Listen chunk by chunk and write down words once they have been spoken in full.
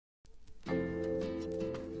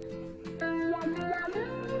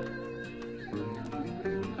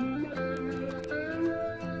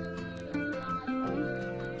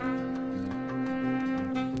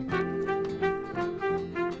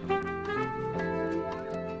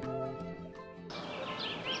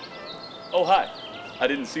Oh, hi. I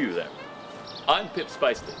didn't see you there. I'm Pip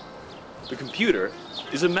Spicely. The computer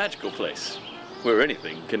is a magical place where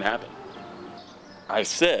anything can happen. I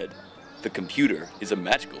said the computer is a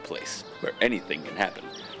magical place where anything can happen.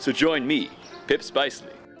 So join me, Pip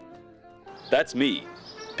Spicely. That's me,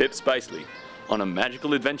 Pip Spicely, on a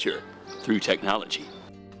magical adventure through technology.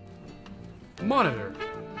 Monitor.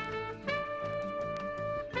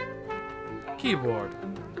 Keyboard.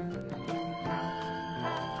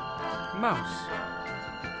 Mouse.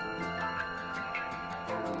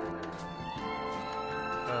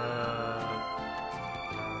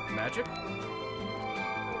 Magic?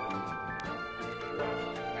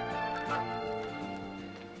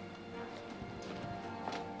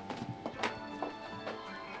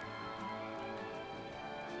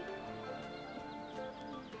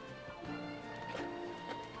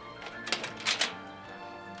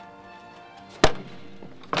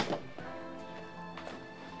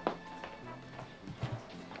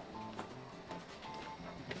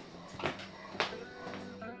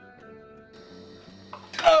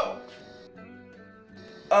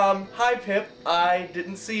 Hi Pip, I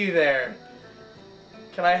didn't see you there.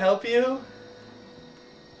 Can I help you?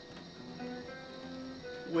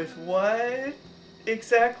 With what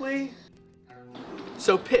exactly?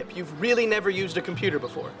 So Pip, you've really never used a computer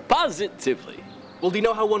before? Positively. Well, do you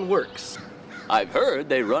know how one works? I've heard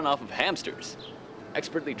they run off of hamsters.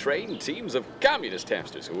 Expertly trained teams of communist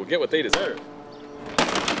hamsters who will get what they deserve.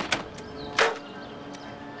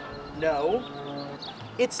 No.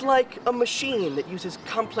 It's like a machine that uses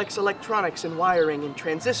complex electronics and wiring and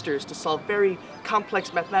transistors to solve very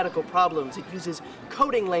complex mathematical problems. It uses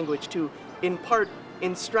coding language to impart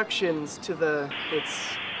instructions to the...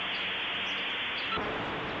 It's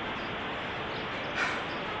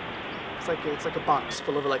like a box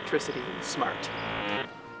full of electricity and smart.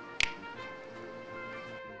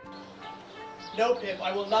 No, Pip,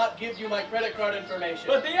 I will not give you my credit card information.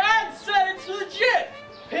 But the ad said it's legit!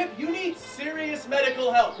 Pip, you need serious medical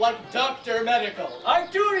help, like Dr. Medical. I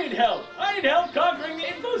do need help. I need help conquering the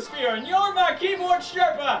infosphere, and you're my keyboard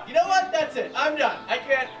Sherpa. You know what? That's it. I'm done. I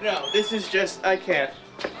can't. No, this is just, I can't.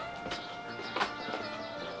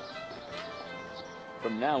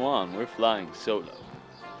 From now on, we're flying solo.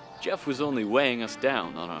 Jeff was only weighing us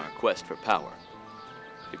down on our quest for power.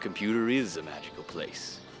 The computer is a magical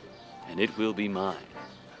place, and it will be mine.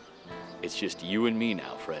 It's just you and me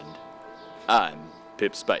now, friend. I'm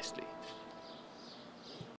Pip Spicely.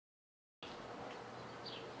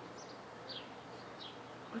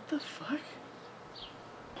 What the fuck?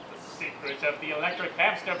 The secret of the electric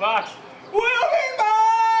hamster box will be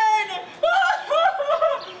mine!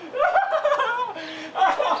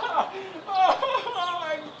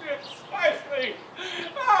 I'm Pip Spicely!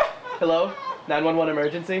 Hello? 911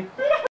 emergency?